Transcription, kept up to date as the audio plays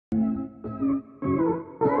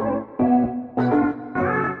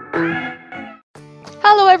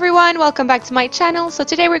everyone, welcome back to my channel. So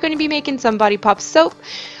today we're going to be making some Body Pop soap.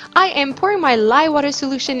 I am pouring my lye water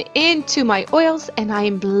solution into my oils and I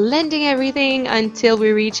am blending everything until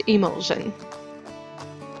we reach emulsion.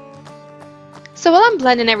 So while I'm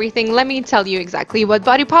blending everything, let me tell you exactly what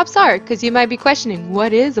Body Pops are, because you might be questioning,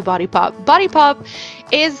 what is a Body Pop? Body Pop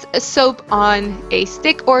is a soap on a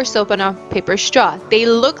stick or soap on a paper straw. They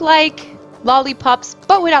look like lollipops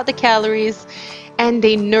but without the calories, and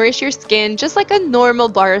they nourish your skin just like a normal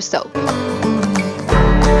bar of soap.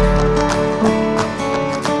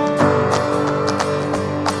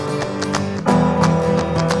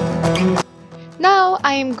 Now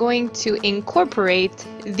I am going to incorporate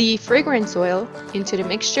the fragrance oil into the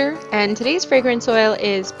mixture, and today's fragrance oil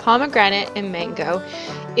is pomegranate and mango.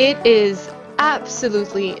 It is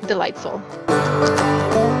absolutely delightful.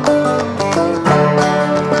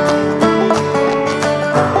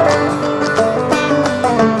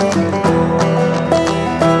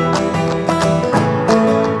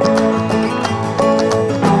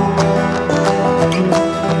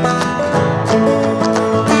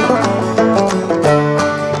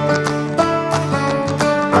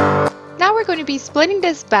 Splitting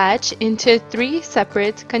this batch into 3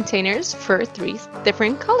 separate containers for 3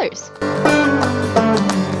 different colors.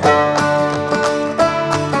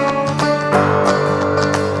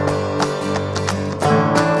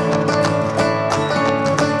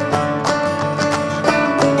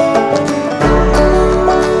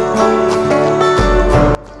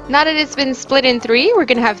 Now that it's been split in 3, we're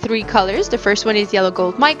going to have 3 colors. The first one is yellow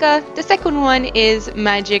gold mica, the second one is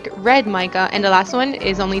magic red mica, and the last one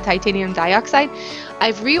is only titanium dioxide.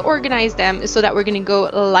 I've reorganized them so that we're going to go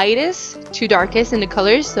lightest to darkest in the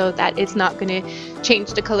colors so that it's not going to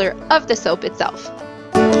change the color of the soap itself.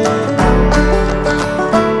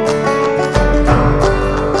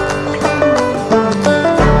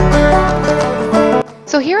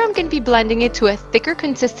 So here I'm going to be blending it to a thicker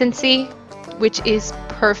consistency, which is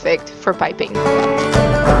perfect for piping.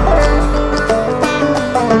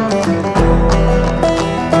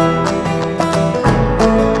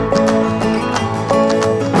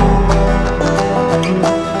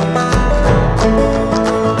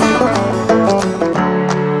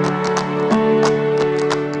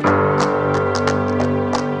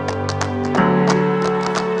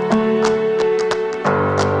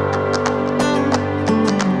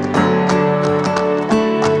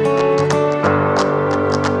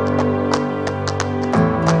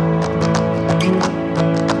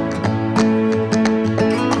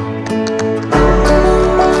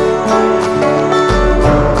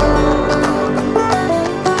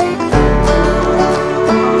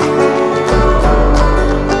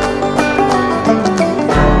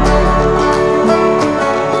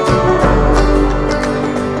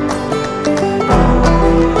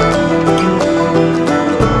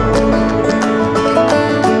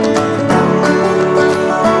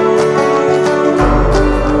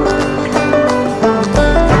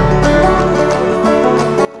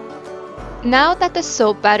 Now that the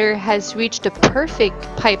soap batter has reached the perfect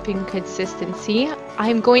piping consistency,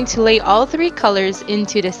 I'm going to lay all 3 colors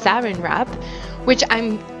into the saran wrap, which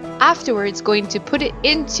I'm afterwards going to put it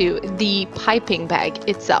into the piping bag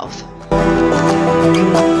itself.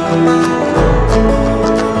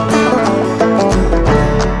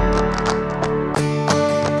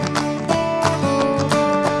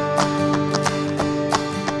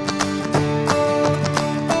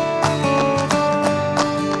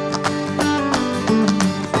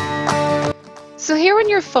 So here when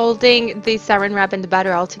you're folding the saran wrap and the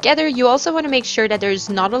batter all together, you also want to make sure that there's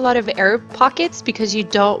not a lot of air pockets, because you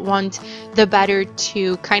don't want the batter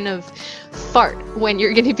to kind of fart when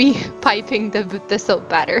you're going to be piping the soap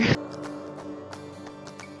batter.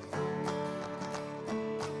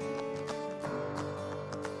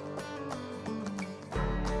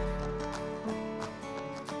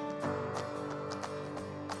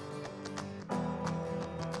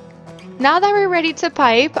 Now that we're ready to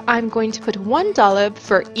pipe, I'm going to put 1 dollop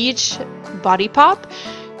for each Body Pop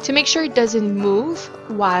to make sure it doesn't move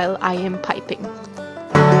while I am piping.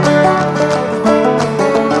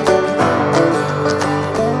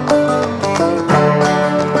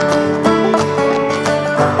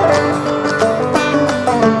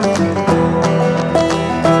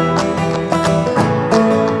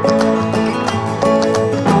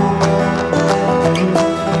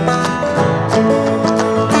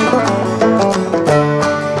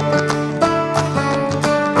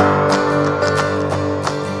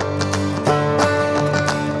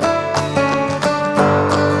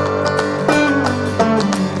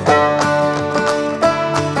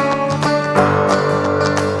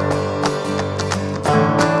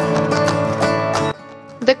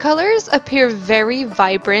 colors appear very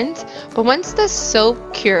vibrant, but once the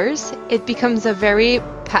soap cures, it becomes a very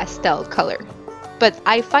pastel color. But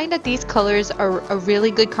I find that these colors are a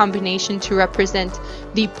really good combination to represent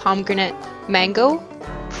the pomegranate mango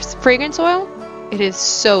fragrance oil. It is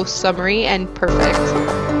so summery and perfect.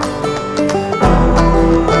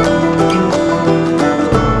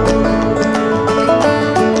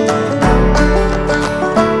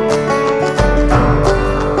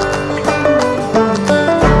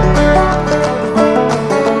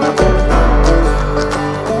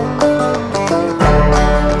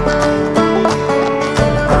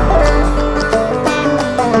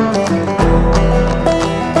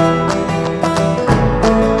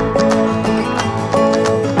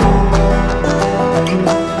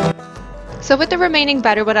 So with the remaining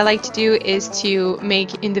batter, what I like to do is to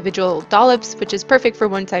make individual dollops, which is perfect for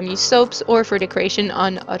one-time use soaps or for decoration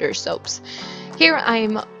on other soaps. Here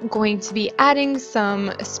I'm going to be adding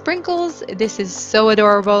some sprinkles. This is so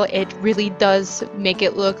adorable. It really does make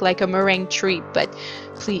it look like a meringue treat, but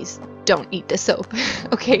please don't eat the soap.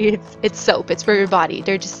 Okay, it's soap. It's for your body.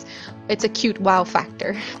 It's a cute wow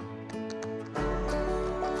factor.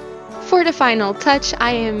 For the final touch,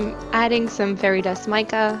 I am adding some fairy dust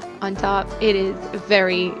mica on top. It is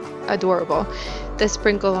very adorable. The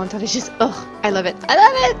sprinkle on top is just, oh, I love it. I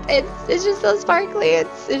love it. It's just so sparkly.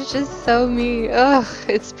 It's just so me. Oh,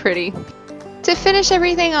 it's pretty. To finish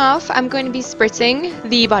everything off, I'm going to be spritzing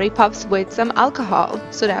the body pops with some alcohol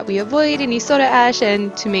so that we avoid any soda ash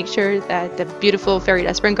and to make sure that the beautiful fairy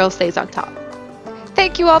dust sprinkle stays on top.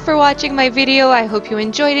 Thank you all for watching my video. I hope you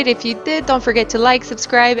enjoyed it. If you did, don't forget to like,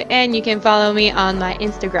 subscribe, and you can follow me on my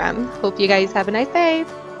Instagram. Hope you guys have a nice day.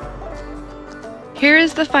 Here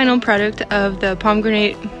is the final product of the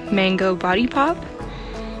pomegranate mango body pop.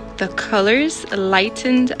 The colors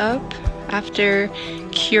lightened up after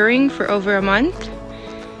curing for over a month.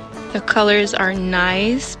 The colors are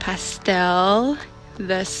nice, pastel.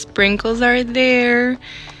 The sprinkles are there.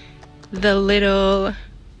 The little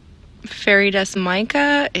fairy dust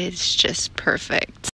mica is just perfect.